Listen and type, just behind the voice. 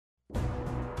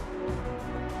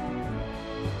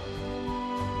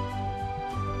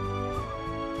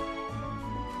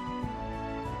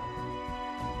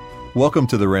Welcome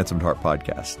to the Ransomed Heart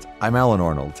Podcast. I'm Alan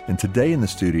Arnold, and today in the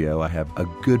studio I have a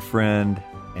good friend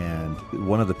and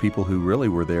one of the people who really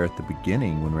were there at the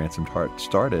beginning when Ransomed Heart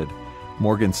started,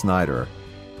 Morgan Snyder.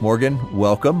 Morgan,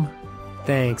 welcome.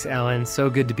 Thanks, Alan. So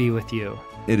good to be with you.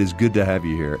 It is good to have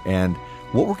you here. And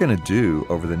what we're going to do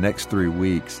over the next 3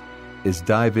 weeks is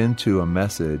dive into a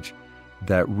message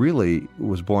that really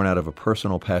was born out of a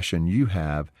personal passion you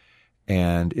have,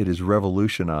 and it has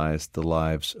revolutionized the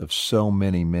lives of so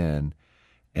many men.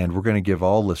 And we're going to give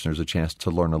all listeners a chance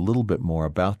to learn a little bit more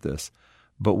about this.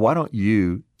 But why don't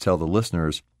you tell the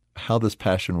listeners how this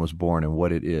passion was born and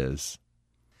what it is?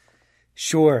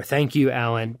 Sure. Thank you,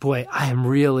 Alan. Boy, I am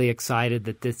really excited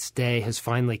that this day has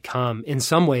finally come. In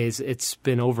some ways, it's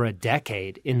been over a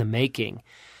decade in the making.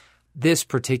 This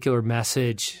particular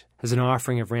message as an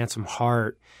offering of Ransomed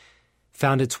Heart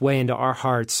found its way into our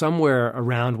hearts somewhere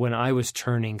around when I was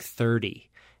turning 30.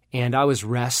 And I was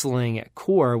wrestling at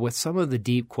core with some of the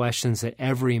deep questions that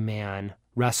every man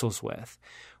wrestles with,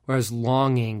 where I was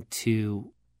longing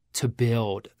to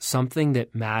build something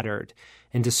that mattered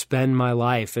and to spend my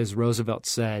life, as Roosevelt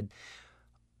said,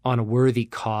 on a worthy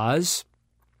cause.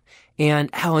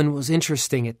 And Alan, was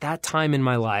interesting at that time in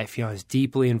my life. I was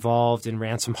deeply involved in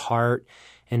Ransomed Heart,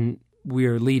 and we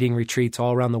were leading retreats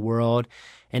all around the world.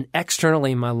 And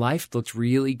externally, my life looked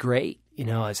really great. I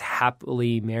was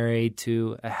happily married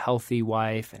to a healthy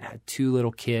wife and had 2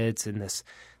 little kids in this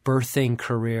birthing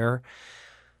career.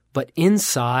 But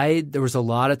inside, there was a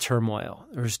lot of turmoil.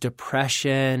 There was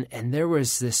depression, and there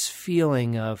was this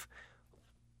feeling of,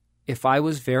 if I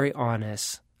was very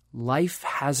honest, life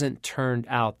hasn't turned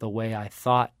out the way I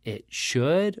thought it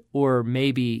should, or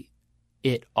maybe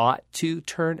it ought to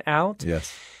turn out.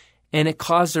 Yes. And it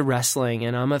caused a wrestling,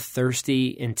 and I'm a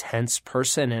thirsty, intense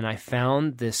person, and I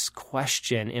found this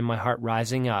question in my heart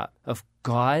rising up of,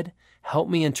 God, help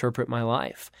me interpret my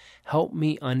life. Help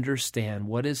me understand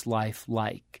what is life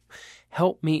like.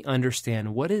 Help me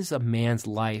understand what is a man's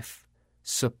life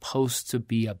supposed to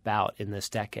be about in this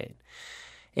decade.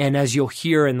 And as you'll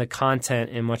hear in the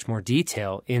content in much more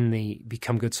detail in the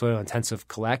Become Good Soil Intensive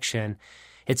collection,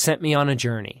 it sent me on a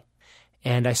journey.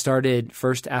 And I started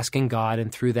first asking God,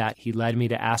 and through that, He led me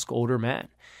to ask older men.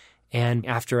 And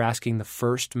after asking the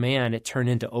first man, it turned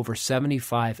into over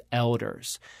 75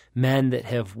 elders, men that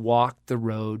have walked the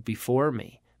road before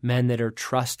me, men that are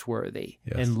trustworthy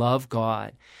and love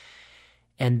God.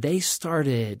 And they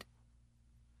started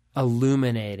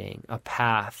illuminating a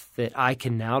path that I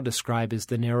can now describe as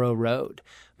the narrow road.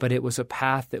 But it was a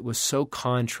path that was so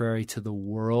contrary to the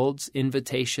world's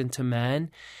invitation to men.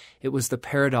 It was the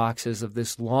paradoxes of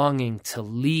this longing to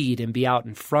lead and be out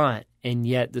in front. And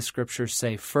yet the scriptures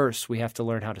say first we have to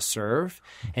learn how to serve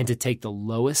and to take the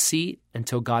lowest seat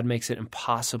until God makes it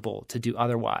impossible to do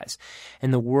otherwise.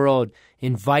 And the world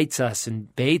invites us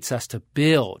and baits us to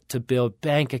build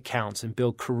bank accounts and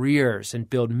build careers and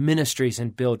build ministries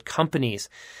and build companies.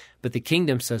 But the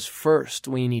kingdom says first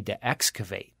we need to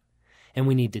excavate and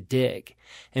we need to dig.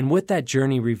 And what that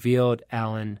journey revealed,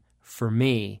 Alan, for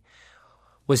me,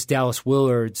 was Dallas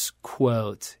Willard's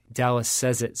quote. Dallas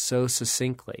says it so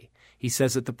succinctly. He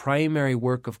says that the primary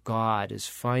work of God is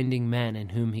finding men in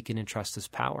whom He can entrust His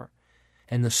power.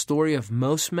 And the story of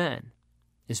most men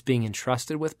is being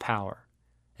entrusted with power,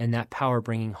 and that power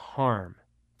bringing harm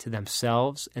to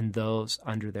themselves and those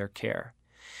under their care.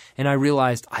 And I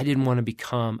realized I didn't want to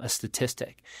become a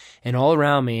statistic. And all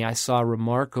around me, I saw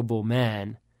remarkable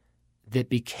men that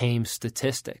became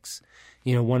statistics.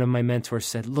 One of my mentors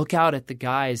said, look out at the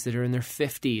guys that are in their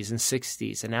 50s and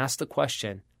 60s and ask the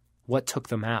question, what took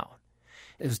them out?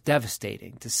 It was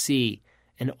devastating to see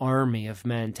an army of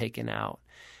men taken out.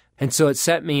 And so it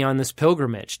set me on this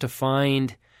pilgrimage to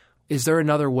find, is there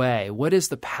another way? What is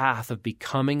the path of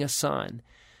becoming a son,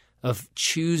 of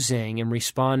choosing and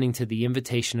responding to the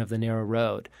invitation of the narrow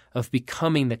road, of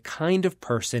becoming the kind of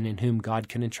person in whom God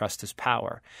can entrust His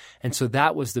power? And so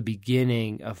that was the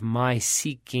beginning of my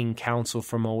seeking counsel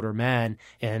from older men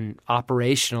and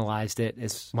operationalized it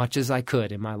as much as I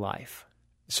could in my life.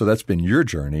 So that's been your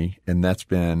journey, and that's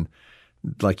been,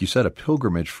 like you said, a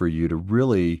pilgrimage for you to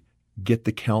really get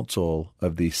the counsel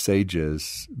of these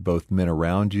sages, both men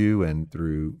around you and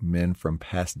through men from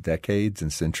past decades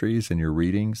and centuries in your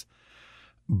readings.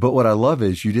 But what I love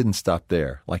is you didn't stop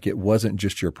there. Like, it wasn't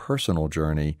just your personal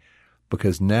journey,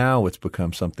 because now it's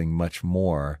become something much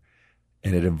more,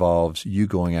 and it involves you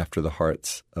going after the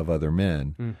hearts of other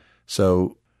men.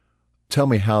 So tell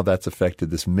me how that's affected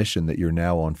this mission that you're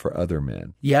now on for other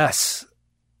men. Yes.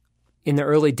 In the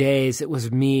early days, it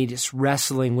was me just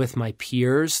wrestling with my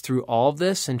peers through all of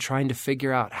this and trying to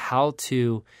figure out how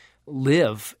to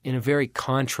live in a very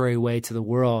contrary way to the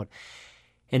world.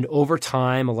 And over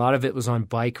time, a lot of it was on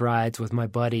bike rides with my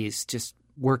buddies, just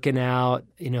working out,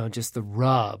 just the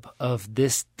rub of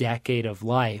this decade of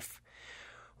life,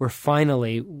 where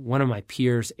finally one of my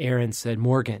peers, Aaron, said,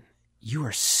 "Morgan, you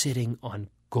are sitting on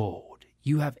gold.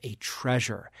 You have a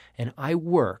treasure." And I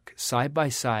work side by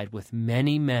side with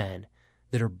many men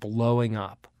that are blowing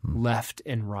up left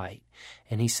and right.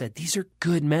 And he said, these are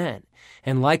good men.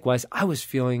 And likewise, I was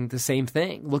feeling the same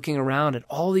thing, looking around at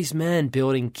all these men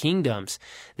building kingdoms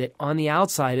that on the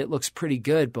outside, it looks pretty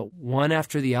good, but one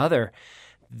after the other,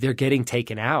 they're getting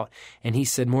taken out. And he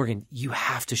said, "Morgan, you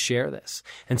have to share this."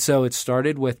 And so it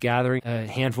started with gathering a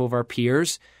handful of our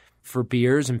peers for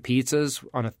beers and pizzas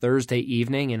on a Thursday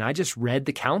evening. And I just read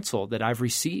the counsel that I've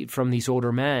received from these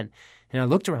older men. And I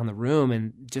looked around the room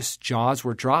and just jaws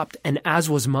were dropped, and as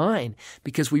was mine,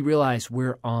 because we realized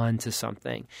we're on to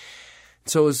something.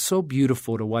 So it was so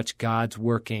beautiful to watch God's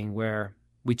working, where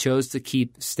we chose to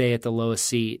stay at the lowest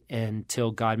seat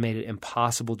until God made it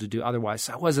impossible to do otherwise.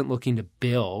 So I wasn't looking to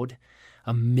build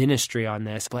a ministry on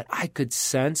this, but I could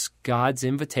sense God's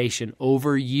invitation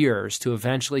over years to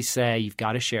eventually say, you've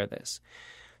got to share this.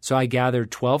 So I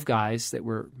gathered 12 guys that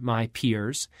were my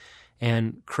peers,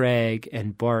 and Craig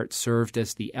and Bart served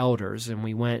as the elders, and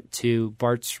we went to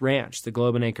Bart's ranch, the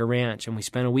Globe and Acre Ranch, and we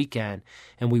spent a weekend,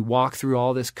 and we walked through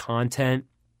all this content,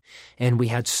 and we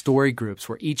had story groups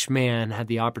where each man had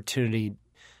the opportunity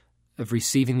of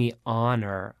receiving the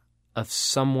honor of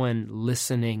someone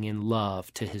listening in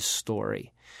love to his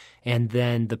story. And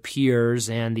then the peers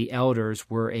and the elders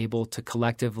were able to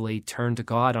collectively turn to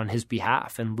God on his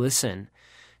behalf and listen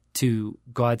to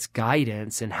God's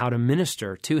guidance and how to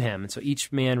minister to him. And so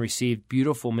each man received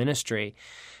beautiful ministry.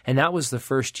 And that was the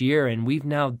first year. And we've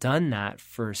now done that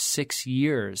for 6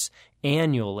 years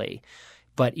annually.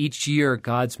 But each year,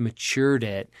 God's matured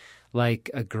it like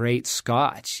a great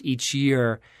scotch. Each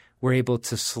year, we're able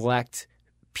to select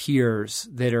peers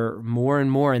that are more and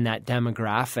more in that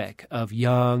demographic of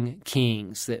young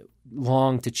kings that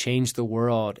long to change the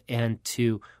world and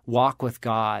to walk with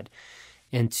God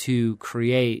and to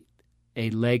create a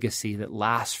legacy that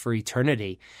lasts for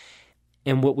eternity.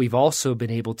 And what we've also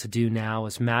been able to do now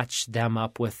is match them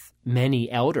up with many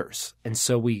elders. And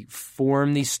so we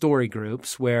form these story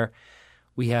groups where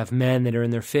we have men that are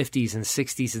in their 50s and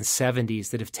 60s and 70s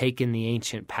that have taken the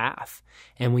ancient path.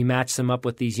 And we match them up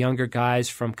with these younger guys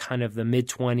from kind of the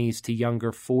mid-20s to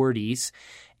younger 40s.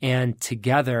 And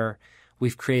together,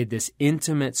 we've created this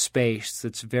intimate space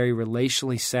that's very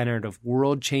relationally centered of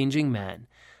world-changing men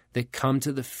that come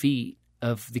to the feet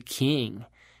of the King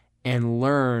and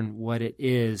learn what it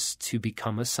is to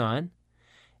become a son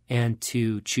and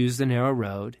to choose the narrow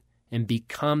road and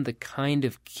become the kind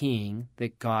of king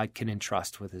that God can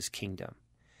entrust with his kingdom.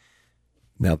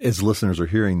 Now, as listeners are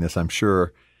hearing this, I'm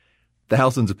sure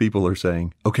thousands of people are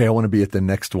saying, okay, I want to be at the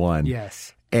next one.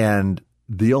 Yes. And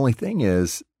the only thing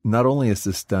is, not only is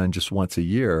this done just once a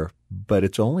year, but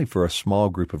it's only for a small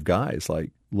group of guys,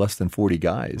 like less than 40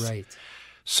 guys. Right.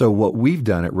 So what we've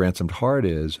done at Ransomed Heart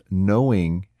is,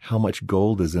 knowing how much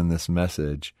gold is in this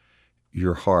message,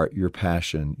 your heart, your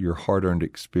passion, your hard-earned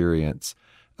experience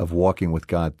of walking with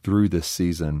God through this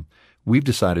season, we've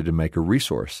decided to make a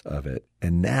resource of it.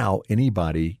 And now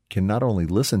anybody can not only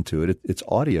listen to it, it's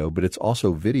audio, but it's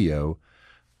also video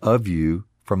of you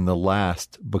from the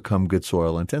last Become Good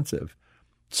Soil Intensive.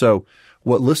 So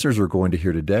what listeners are going to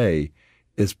hear today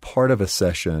is part of a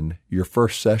session, your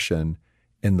first session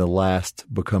in the last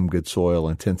Become Good Soil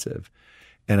Intensive.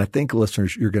 And I think,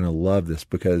 listeners, you're going to love this,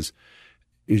 because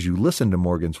as you listen to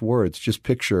Morgan's words, just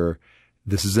picture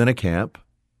this is in a camp,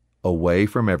 away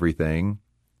from everything,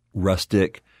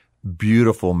 rustic,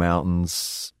 beautiful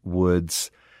mountains,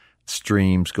 woods,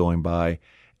 streams going by.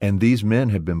 And these men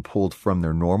have been pulled from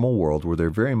their normal world, where they're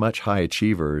very much high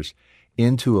achievers,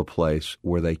 into a place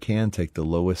where they can take the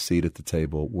lowest seat at the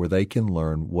table, where they can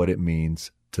learn what it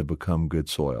means to become good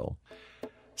soil.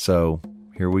 So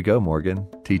here we go, Morgan,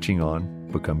 teaching on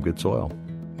Become Good Soil.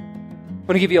 I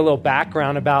want to give you a little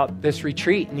background about this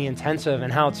retreat and the intensive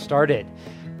and how it started.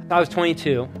 I was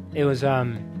 22. It was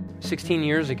 16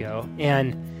 years ago,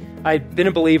 and I'd been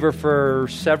a believer for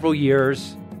several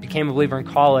years, became a believer in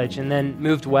college, and then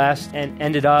moved west and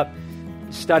ended up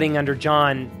studying under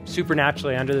John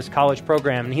supernaturally under this college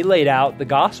program. And he laid out the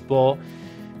gospel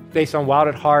based on Wild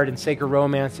at Heart and Sacred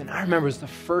Romance. And I remember it was the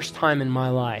first time in my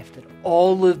life that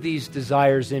all of these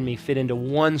desires in me fit into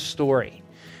one story.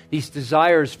 These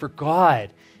desires for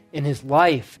God in his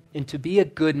life, and to be a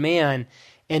good man,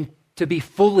 and to be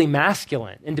fully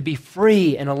masculine, and to be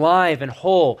free and alive and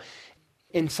whole.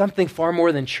 in something far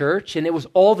more than church. And it was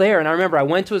all there. And I remember I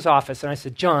went to his office and I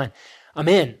said, John, I'm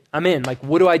in. Like,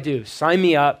 what do I do? Sign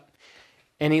me up.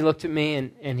 And he looked at me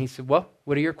and he said, well,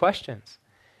 what are your questions?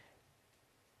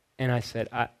 And I said,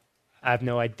 I have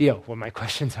no idea what my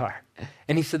questions are.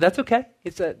 And he said, that's okay. He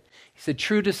said,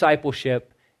 true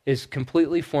discipleship is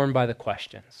completely formed by the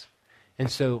questions.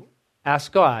 And so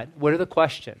ask God, what are the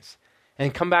questions?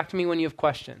 And come back to me when you have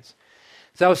questions.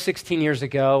 So that was 16 years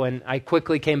ago, and I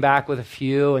quickly came back with a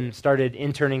few and started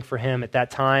interning for him at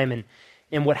that time.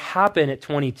 And what happened at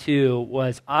 22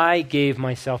 was I gave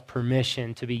myself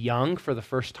permission to be young for the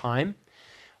first time.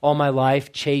 All my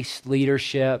life, chased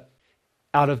leadership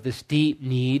out of this deep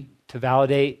need to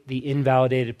validate the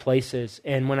invalidated places.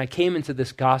 And when I came into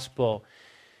this gospel,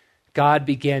 God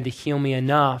began to heal me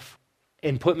enough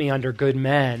and put me under good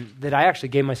men that I actually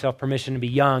gave myself permission to be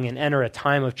young and enter a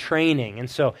time of training. And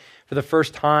so for the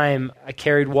first time, I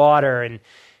carried water and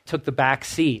took the back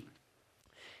seat.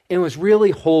 It was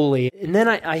really holy. And then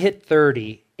I hit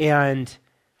 30 and,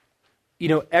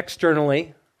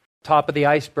 externally, top of the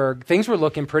iceberg, things were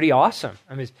looking pretty awesome.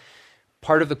 I was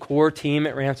part of the core team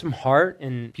at Ransom Heart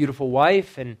and beautiful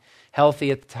wife and healthy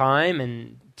at the time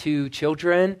and 2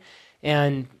 children.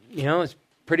 And, it's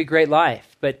pretty great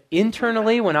life. But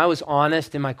internally, when I was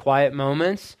honest in my quiet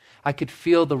moments, I could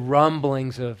feel the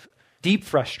rumblings of deep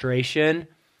frustration,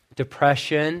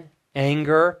 depression,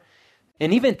 anger,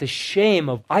 and even the shame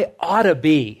of I ought to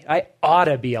be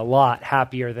a lot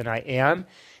happier than I am.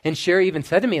 And Sherry even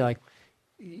said to me, like,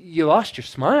 you lost your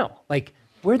smile. Like,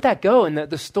 where'd that go? And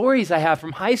the stories I have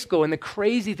from high school and the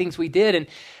crazy things we did, and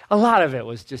a lot of it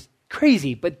was just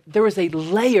crazy. But there was a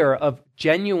layer of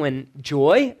genuine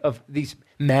joy of these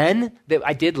men that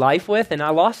I did life with, and I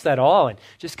lost that all and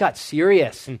just got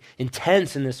serious and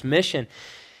intense in this mission.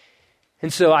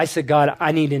 And so I said, God,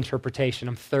 I need interpretation.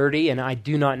 I'm 30 and I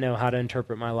do not know how to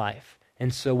interpret my life.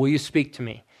 And so will you speak to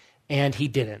me? And he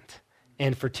didn't.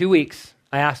 And for 2 weeks,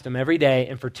 I asked him every day,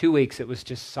 and for 2 weeks, it was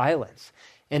just silence.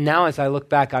 And now as I look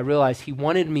back, I realize he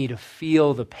wanted me to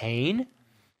feel the pain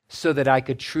so that I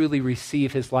could truly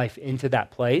receive his life into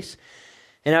that place.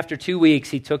 And after 2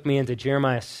 weeks, he took me into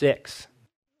Jeremiah 6,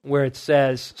 where it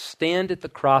says, stand at the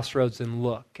crossroads and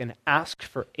look and ask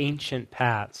for ancient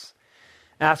paths.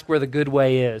 Ask where the good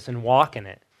way is and walk in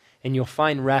it, and you'll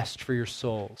find rest for your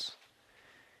souls.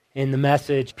 In the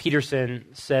Message, Peterson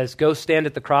says, go stand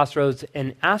at the crossroads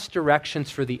and ask directions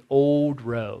for the old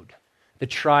road, the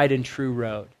tried and true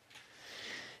road.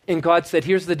 And God said,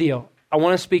 here's the deal. I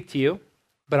want to speak to you,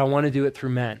 but I want to do it through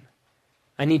men.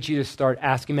 I need you to start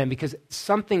asking men, because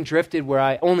something drifted where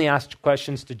I only asked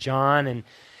questions to John and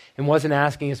wasn't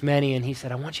asking as many. And he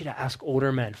said, I want you to ask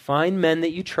older men. Find men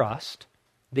that you trust,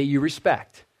 that you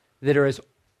respect, that are as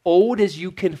old as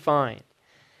you can find,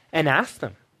 and ask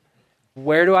them,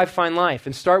 where do I find life?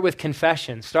 And start with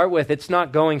confession. Start with, it's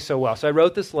not going so well. So I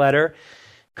wrote this letter,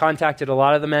 contacted a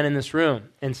lot of the men in this room,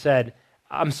 and said,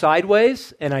 I'm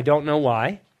sideways, and I don't know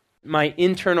why. My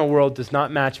internal world does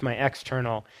not match my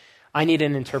external. I need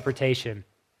an interpretation.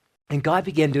 And God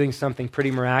began doing something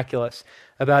pretty miraculous.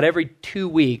 About every 2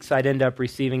 weeks, I'd end up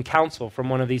receiving counsel from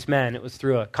one of these men. It was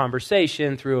through a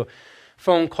conversation, through a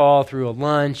phone call, through a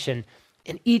lunch, and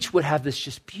each would have this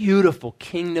just beautiful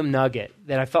kingdom nugget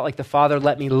that I felt like the Father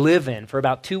let me live in for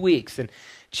about 2 weeks and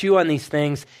chew on these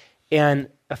things. And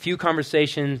a few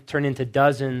conversations turned into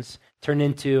dozens, turned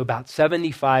into about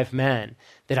 75 men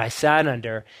that I sat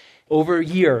under over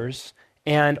years.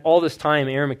 And all this time,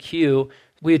 Aaron McHugh,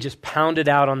 we had just pounded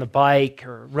out on the bike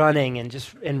or running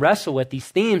and wrestle with these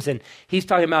themes. And he's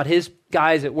talking about his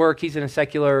guys at work. He's in a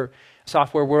secular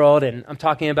software world, and I'm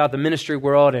talking about the ministry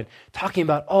world and talking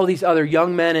about all these other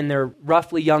young men in their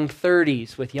roughly young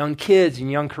 30s with young kids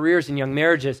and young careers and young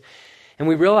marriages. And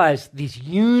we realized these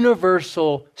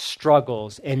universal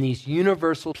struggles and these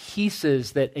universal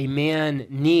pieces that a man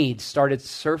needs started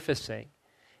surfacing.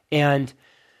 And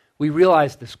we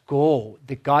realized this goal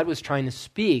that God was trying to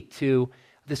speak to,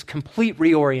 this complete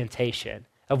reorientation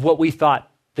of what we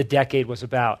thought the decade was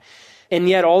about. And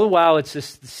yet, all the while, it's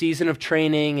this season of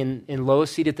training and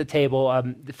lowest seat at the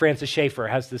table. Francis Schaeffer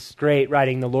has this great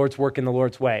writing, The Lord's Work in the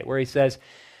Lord's Way, where he says,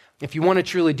 if you want to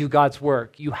truly do God's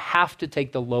work, you have to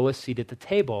take the lowest seat at the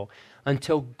table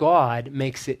until God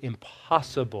makes it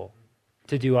impossible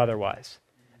to do otherwise.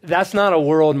 That's not a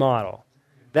world model.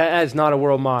 That is not a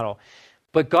world model.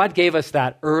 But God gave us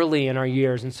that early in our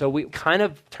years, and so we kind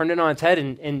of turned it on its head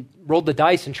and rolled the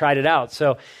dice and tried it out.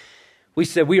 So we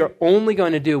said we are only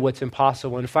going to do what's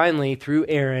impossible. And finally, through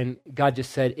Aaron, God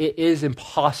just said, it is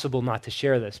impossible not to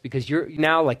share this because you're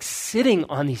now like sitting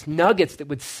on these nuggets that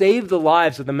would save the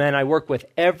lives of the men I work with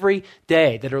every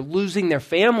day that are losing their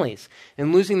families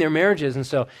and losing their marriages. And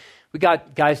so we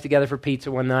got guys together for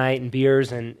pizza one night and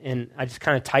beers, and I just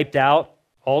kind of typed out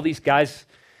all these guys'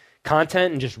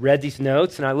 content and just read these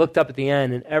notes. And I looked up at the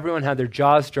end, and everyone had their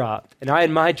jaws dropped. And I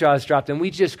had my jaws dropped, and we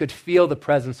just could feel the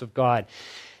presence of God.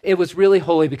 It was really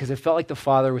holy because it felt like the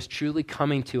Father was truly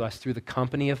coming to us through the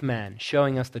company of men,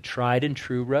 showing us the tried and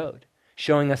true road,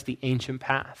 showing us the ancient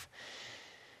path.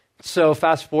 So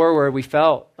fast forward, we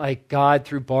felt like God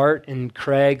through Bart and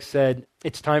Craig said,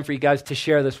 it's time for you guys to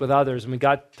share this with others. And we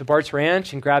got to Bart's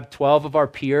ranch and grabbed 12 of our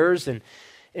peers,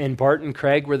 and Bart and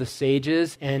Craig were the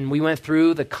sages. And we went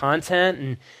through the content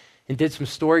and did some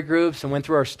story groups and went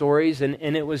through our stories. And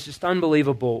it was just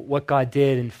unbelievable what God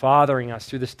did in fathering us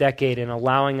through this decade and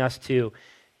allowing us to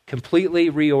completely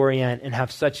reorient and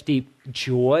have such deep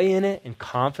joy in it and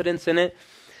confidence in it.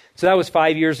 So that was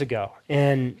 5 years ago.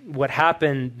 And what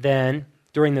happened then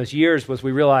during those years was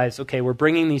we realized, okay, we're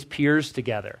bringing these peers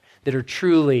together that are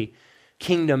truly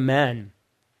kingdom men.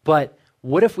 But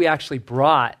what if we actually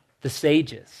brought the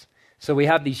sages? So we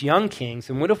have these young kings,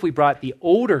 and what if we brought the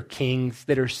older kings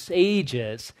that are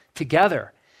sages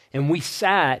together? And we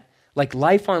sat like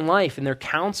life on life in their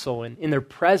counsel and in their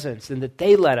presence, and that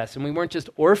they led us. And we weren't just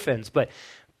orphans, but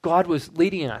God was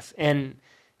leading us. And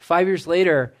 5 years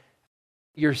later,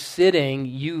 you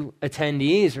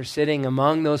attendees are sitting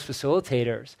among those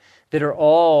facilitators that are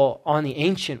all on the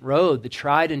ancient road, the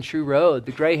tried and true road,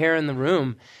 the gray hair in the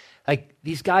room. Like,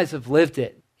 these guys have lived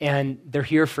it, and they're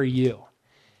here for you.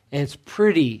 And it's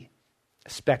pretty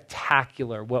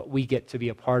spectacular what we get to be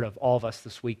a part of, all of us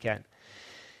this weekend.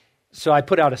 So I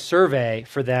put out a survey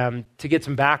for them to get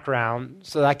some background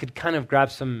so that I could kind of grab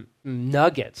some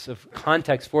nuggets of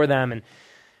context for them. And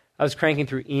I was cranking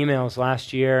through emails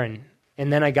last year,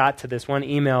 and then I got to this one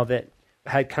email that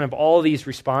had kind of all these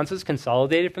responses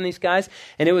consolidated from these guys.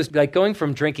 And it was like going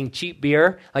from drinking cheap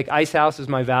beer, like Ice House is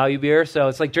my value beer. So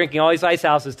it's like drinking all these Ice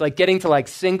Houses, like getting to like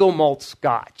single malt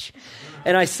scotch.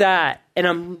 And I sat and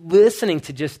I'm listening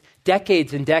to just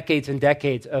decades and decades and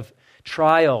decades of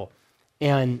trial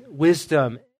and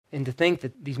wisdom. And to think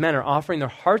that these men are offering their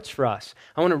hearts for us.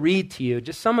 I want to read to you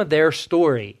just some of their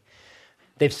story.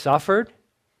 They've suffered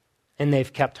and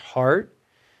they've kept heart.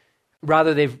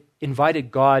 Rather, they've invited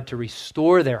God to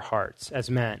restore their hearts as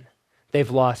men.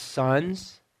 They've lost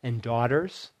sons and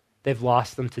daughters. They've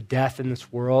lost them to death in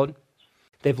this world.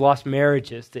 They've lost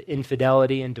marriages to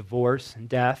infidelity and divorce and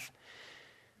death.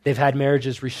 They've had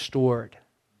marriages restored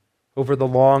over the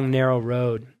long, narrow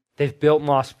road. They've built and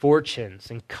lost fortunes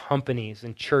and companies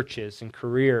and churches and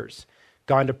careers,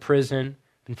 gone to prison,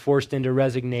 been forced into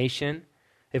resignation.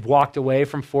 They've walked away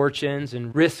from fortunes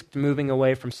and risked moving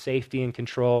away from safety and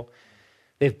control.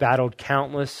 They've battled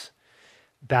countless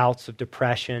bouts of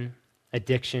depression,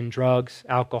 addiction, drugs,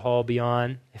 alcohol,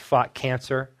 beyond. They fought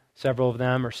cancer. Several of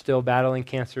them are still battling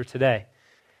cancer today.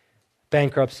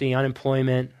 Bankruptcy,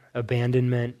 unemployment,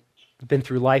 abandonment. Been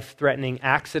through life-threatening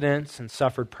accidents and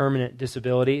suffered permanent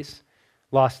disabilities.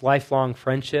 Lost lifelong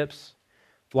friendships.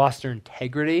 Lost their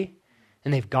integrity,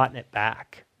 and they've gotten it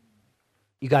back.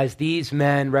 You guys, these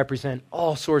men represent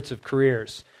all sorts of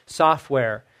careers.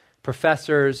 Software,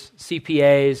 professors,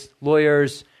 CPAs,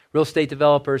 lawyers, real estate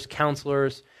developers,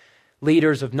 counselors,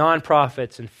 leaders of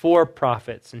nonprofits and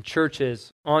for-profits and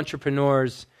churches,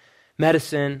 entrepreneurs,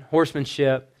 medicine,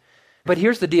 horsemanship. But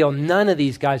here's the deal. None of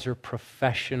these guys are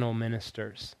professional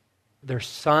ministers. They're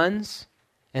sons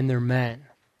and they're men.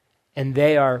 And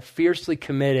they are fiercely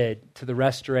committed to the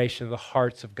restoration of the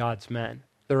hearts of God's men.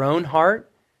 Their own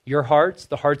heart, your hearts,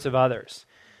 the hearts of others.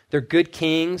 They're good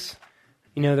kings.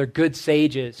 They're good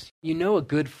sages. You know a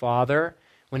good father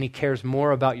when he cares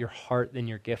more about your heart than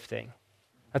your gifting.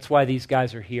 That's why these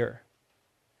guys are here.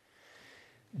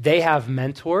 They have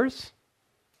mentors,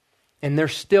 and they're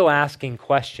still asking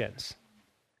questions.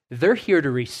 They're here to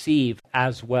receive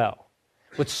as well.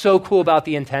 What's so cool about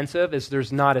the intensive is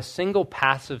there's not a single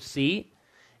passive seat,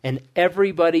 and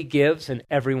everybody gives and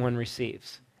everyone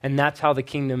receives. And that's how the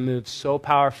kingdom moves so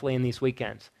powerfully in these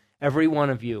weekends. Every one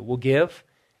of you will give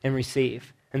and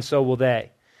receive, and so will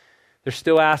they. They're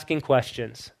still asking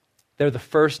questions. They're the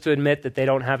first to admit that they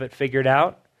don't have it figured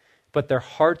out, but their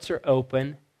hearts are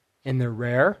open and they're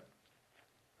rare.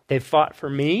 They've fought for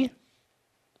me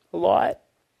a lot.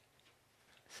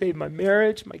 Saved my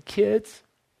marriage, my kids.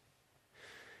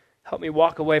 Helped me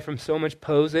walk away from so much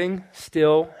posing,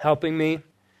 still helping me.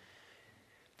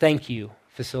 Thank you,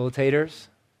 facilitators.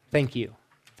 Thank you.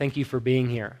 Thank you for being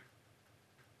here.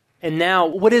 And now,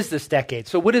 what is this decade?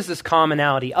 So what is this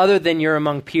commonality other than you're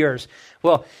among peers?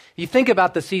 Well, you think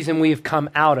about the season we've come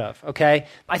out of, okay?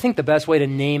 I think the best way to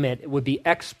name it would be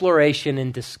exploration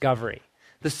and discovery.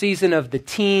 The season of the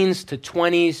teens to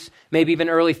 20s, maybe even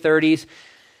early 30s,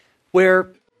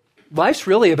 where life's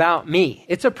really about me.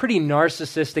 It's a pretty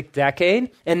narcissistic decade,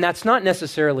 and that's not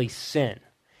necessarily sin.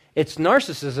 It's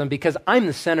narcissism because I'm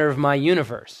the center of my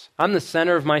universe. I'm the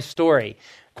center of my story.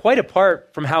 Quite apart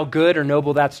from how good or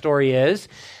noble that story is,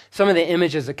 some of the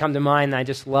images that come to mind that I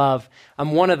just love,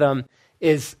 one of them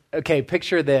is, okay,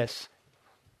 picture this.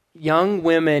 Young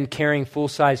women carrying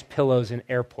full-size pillows in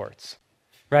airports,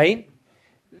 right?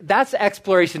 That's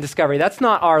exploration discovery. That's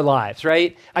not our lives,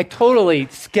 right? I totally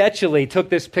sketchily took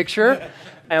this picture.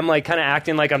 I'm like kind of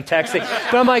acting like I'm texting.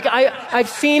 But I'm like, I've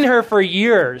seen her for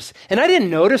years. And I didn't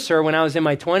notice her when I was in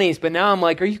my 20s. But now I'm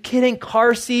like, are you kidding?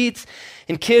 Car seats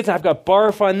and kids. I've got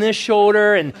barf on this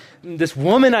shoulder. And this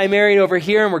woman I married over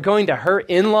here. And we're going to her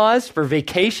in-laws for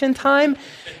vacation time.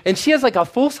 And she has like a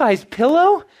full-size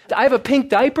pillow. I have a pink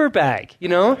diaper bag, you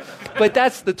know? But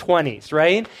that's the 20s,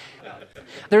 right?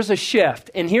 There's a shift.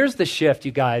 And here's the shift,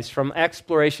 you guys, from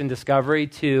exploration discovery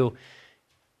to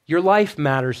your life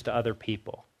matters to other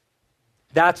people.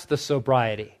 That's the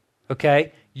sobriety,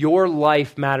 okay? Your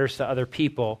life matters to other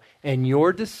people, and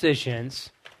your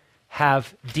decisions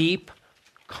have deep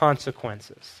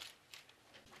consequences.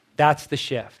 That's the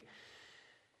shift.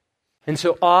 And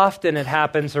so often it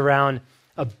happens around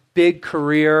a big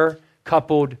career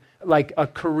coupled, like a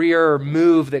career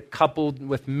move that coupled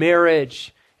with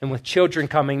marriage and with children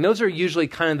coming. Those are usually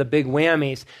kind of the big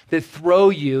whammies that throw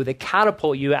you, that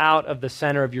catapult you out of the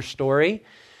center of your story.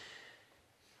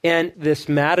 And this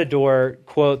matador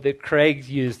quote that Craig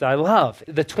used, I love.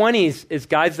 The 20s is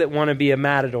guys that want to be a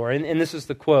matador. And this is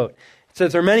the quote. It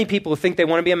says, there are many people who think they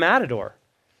want to be a matador.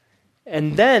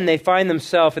 And then they find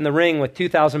themselves in the ring with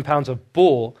 2,000 pounds of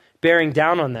bull bearing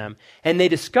down on them. And they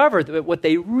discovered that what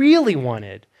they really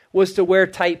wanted was to wear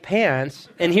tight pants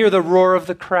and hear the roar of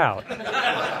the crowd.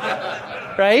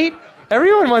 Right?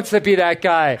 Everyone wants to be that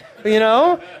guy, you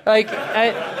know? Like,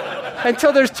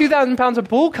 until there's 2,000 pounds of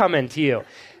bull coming to you.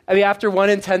 I mean, after one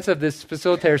intensive, this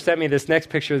facilitator sent me this next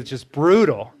picture that's just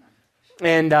brutal.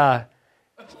 And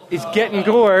he's getting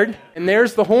gored, and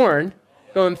there's the horn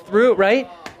going through, right?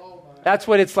 That's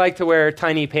what it's like to wear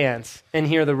tiny pants and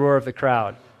hear the roar of the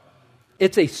crowd.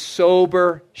 It's a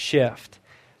sober shift.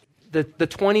 The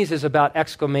 20s is about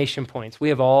exclamation points. We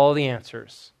have all the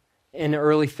answers. In the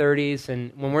early 30s,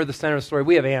 and when we're the center of the story,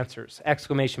 we have answers,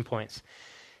 exclamation points.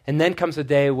 And then comes a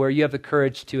day where you have the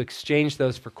courage to exchange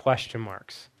those for question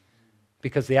marks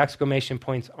because the exclamation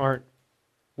points aren't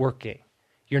working.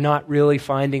 You're not really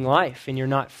finding life, and you're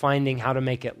not finding how to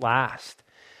make it last.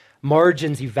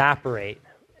 Margins evaporate.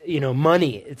 You know,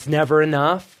 money, it's never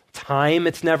enough. Time,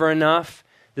 it's never enough.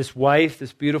 This wife,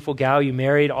 this beautiful gal you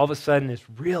married, all of a sudden is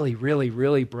really, really,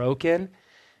 really broken.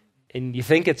 And you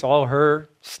think it's all her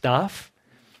stuff.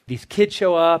 These kids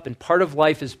show up, and part of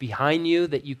life is behind you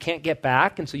that you can't get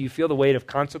back, and so you feel the weight of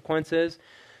consequences.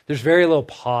 There's very little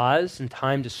pause and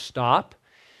time to stop,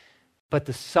 but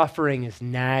the suffering is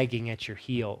nagging at your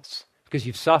heels because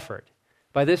you've suffered.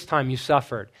 By this time, you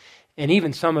suffered. And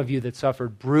even some of you that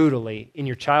suffered brutally in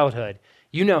your childhood,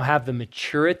 you now have the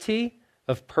maturity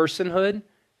of personhood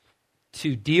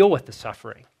to deal with the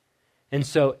suffering. And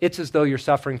so it's as though you're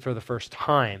suffering for the first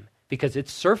time because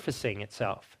it's surfacing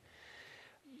itself.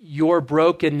 Your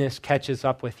brokenness catches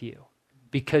up with you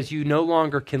because you no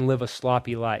longer can live a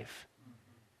sloppy life.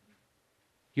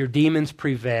 Your demons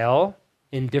prevail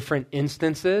in different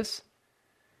instances,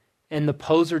 and the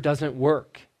poser doesn't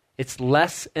work. It's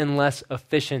less and less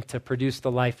efficient to produce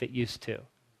the life it used to.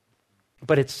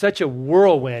 But it's such a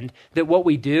whirlwind that what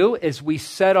we do is we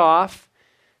set off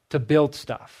to build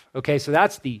stuff. Okay, so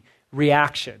that's the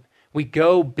reaction. We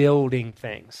go building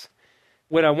things.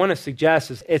 What I want to suggest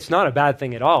is it's not a bad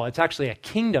thing at all. It's actually a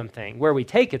kingdom thing. Where we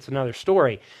take it's another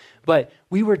story. But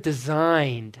we were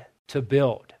designed to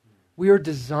build. We are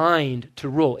designed to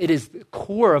rule. It is the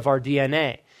core of our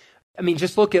DNA. I mean,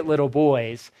 just look at little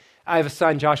boys. I have a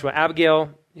son, Joshua Abigail,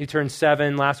 who turned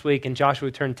 7 last week, and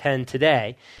Joshua turned 10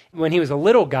 today. When he was a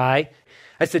little guy,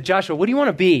 I said, Joshua, what do you want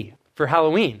to be for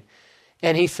Halloween?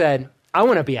 And he said, I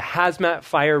want to be a hazmat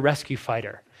fire rescue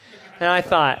fighter. And I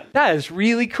thought, that is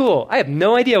really cool. I have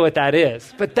no idea what that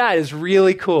is, but that is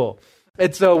really cool.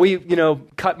 And so we,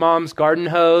 cut mom's garden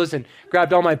hose and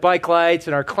grabbed all my bike lights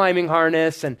and our climbing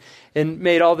harness and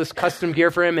made all this custom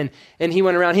gear for him. And he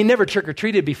went around. He never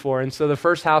trick-or-treated before. And so the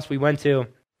first house we went to,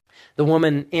 the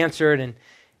woman answered, and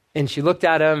And she looked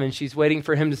at him, and she's waiting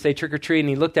for him to say trick or treat, and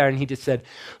he looked at her, and he just said,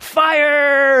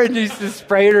 fire! And he just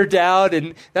sprayed her down,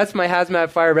 and that's my hazmat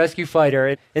fire rescue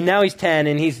fighter. And now he's 10,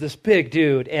 and he's this big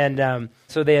dude. And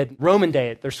so they had Roman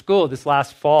Day at their school this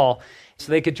last fall, so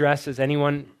they could dress as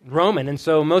anyone Roman. And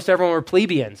so most everyone were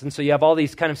plebeians, and so you have all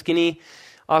these kind of skinny,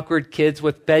 awkward kids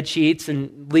with bed sheets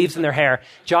and leaves in their hair.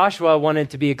 Joshua wanted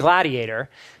to be a gladiator,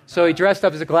 so he dressed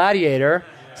up as a gladiator.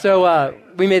 So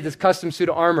we made this custom suit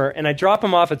of armor, and I drop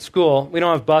him off at school. We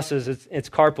don't have buses, it's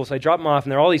carpool, so I drop him off,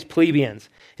 and there are all these plebeians.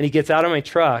 And he gets out of my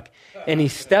truck, and he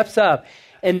steps up,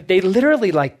 and they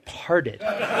literally like parted.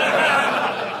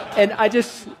 And I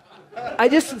just,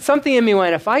 something in me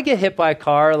went, if I get hit by a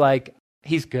car, like,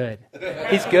 he's good.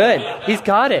 He's good. He's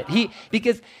got it.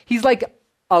 Because he's like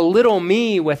a little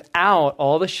me without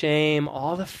all the shame,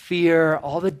 all the fear,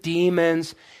 all the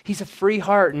demons. He's a free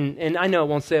heart, and I know it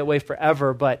won't stay that way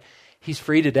forever, but he's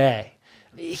free today.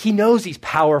 He knows he's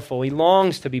powerful. He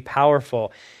longs to be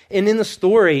powerful. And in the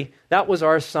story, that was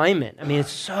our assignment. I mean,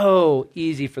 it's so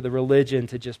easy for the religion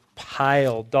to just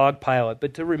dogpile it,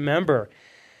 but to remember,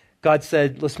 God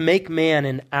said, let's make man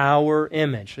in our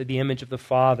image, the image of the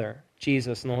Father,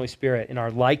 Jesus, and the Holy Spirit, in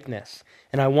our likeness.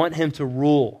 And I want him to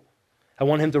rule. I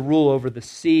want him to rule over the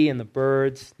sea and the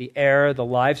birds, the air, the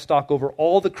livestock, over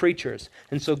all the creatures.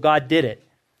 And so God did it.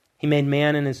 He made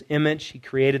man in his image. He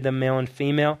created them male and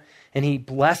female. And he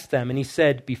blessed them. And he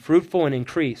said, be fruitful and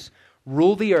increase.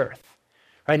 Rule the earth.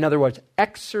 Right? In other words,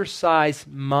 exercise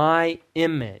my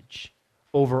image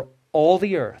over all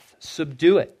the earth.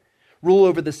 Subdue it. Rule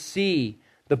over the sea,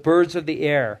 the birds of the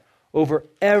air, over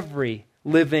every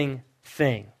living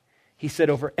thing. He said,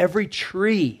 over every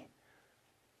tree,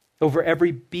 over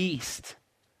every beast,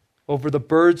 over the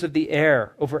birds of the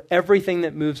air, over everything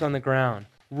that moves on the ground.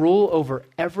 Rule over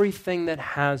everything that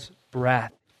has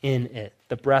breath in it,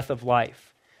 the breath of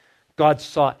life. God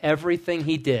saw everything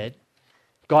he did.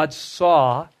 God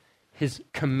saw his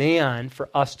command for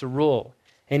us to rule.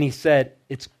 And he said,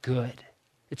 it's good.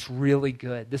 It's really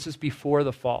good. This is before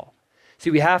the fall. See,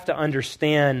 we have to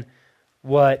understand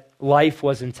what life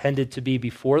was intended to be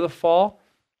before the fall.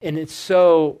 And it's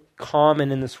so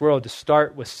common in this world to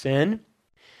start with sin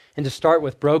and to start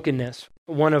with brokenness.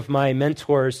 One of my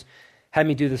mentors had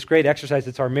me do this great exercise.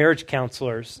 It's our marriage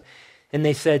counselors. And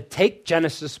they said, take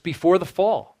Genesis before the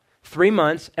fall. 3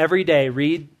 months, every day,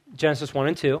 read Genesis 1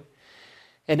 and 2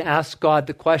 and ask God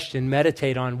the question,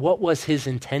 meditate on what was his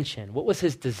intention? What was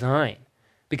his design?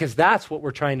 Because that's what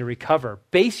we're trying to recover.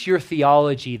 Base your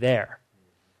theology there.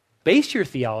 Base your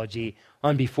theology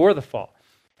on before the fall.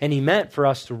 And he meant for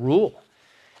us to rule.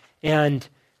 And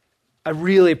I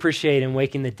really appreciate in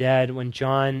Waking the Dead when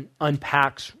John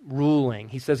unpacks ruling.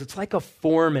 He says it's like a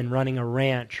foreman running a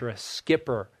ranch or a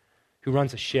skipper who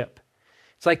runs a ship.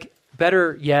 It's like,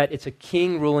 better yet, it's a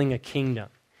king ruling a kingdom.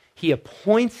 He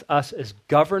appoints us as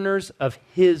governors of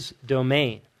his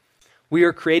domain. We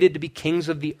are created to be kings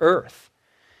of the earth.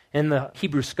 And the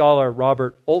Hebrew scholar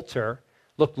Robert Alter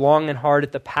looked long and hard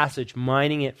at the passage,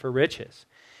 mining it for riches.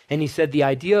 And he said the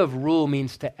idea of rule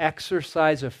means to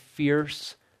exercise a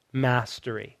fierce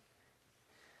mastery.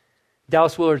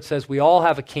 Dallas Willard says we all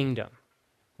have a kingdom.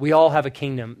 We all have a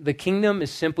kingdom. The kingdom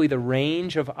is simply the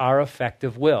range of our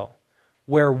effective will,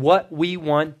 where what we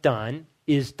want done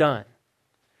is done.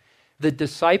 The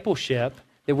discipleship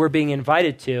that we're being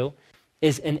invited to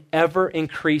is an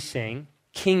ever-increasing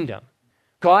kingdom.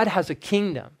 God has a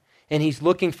kingdom, and he's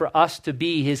looking for us to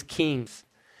be his kings,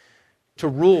 to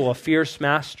rule a fierce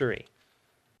mastery.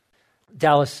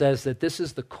 Dallas says that this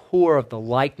is the core of the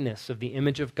likeness of the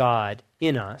image of God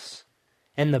in us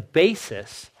and the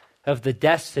basis of the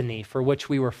destiny for which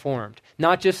we were formed.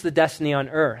 Not just the destiny on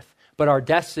earth, but our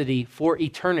destiny for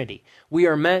eternity. We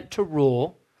are meant to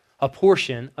rule a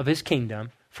portion of his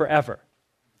kingdom forever.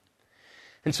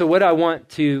 And so what I want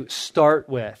to start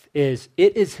with is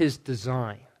it is his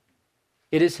design.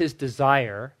 It is his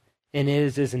desire, and it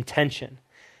is his intention.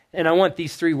 And I want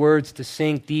these 3 words to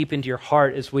sink deep into your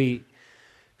heart as we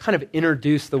kind of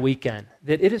introduce the weekend,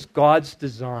 that it is God's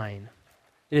design,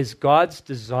 it is God's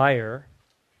desire,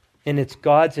 and it's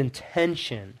God's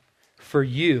intention for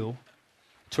you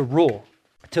to rule,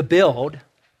 to build,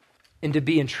 and to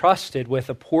be entrusted with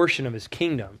a portion of his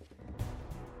kingdom.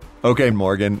 Okay,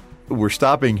 Morgan, we're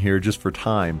stopping here just for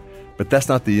time, but that's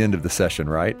not the end of the session,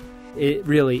 right? It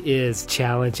really is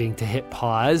challenging to hit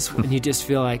pause when you just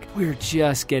feel like we're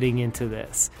just getting into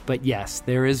this. But yes,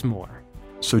 there is more.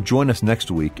 So join us next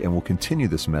week, and we'll continue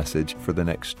this message for the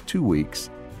next 2 weeks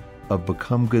of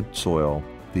Become Good Soil,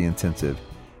 the intensive.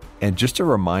 And just a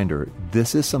reminder,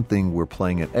 this is something we're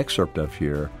playing an excerpt of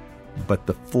here, but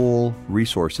the full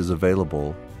resource is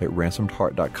available at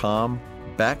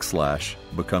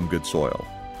ransomedheart.com/becomegoodsoil.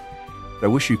 I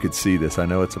wish you could see this. I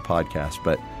know it's a podcast,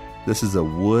 but this is a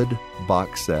wood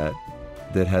box set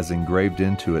that has engraved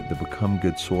into it the Become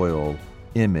Good Soil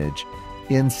image.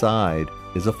 Inside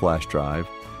is a flash drive.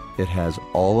 It has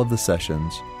all of the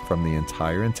sessions from the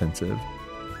entire intensive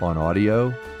on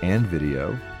audio and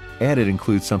video. And it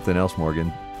includes something else,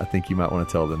 Morgan. I think you might want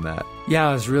to tell them that. Yeah,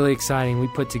 it was really exciting. We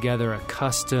put together a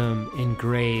custom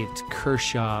engraved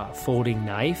Kershaw folding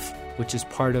knife, which is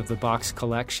part of the box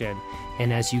collection.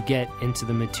 And as you get into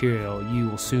the material, you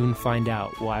will soon find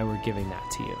out why we're giving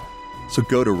that to you. So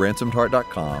go to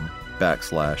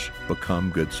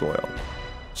ransomedheart.com/becomegoodsoil.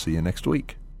 See you next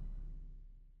week.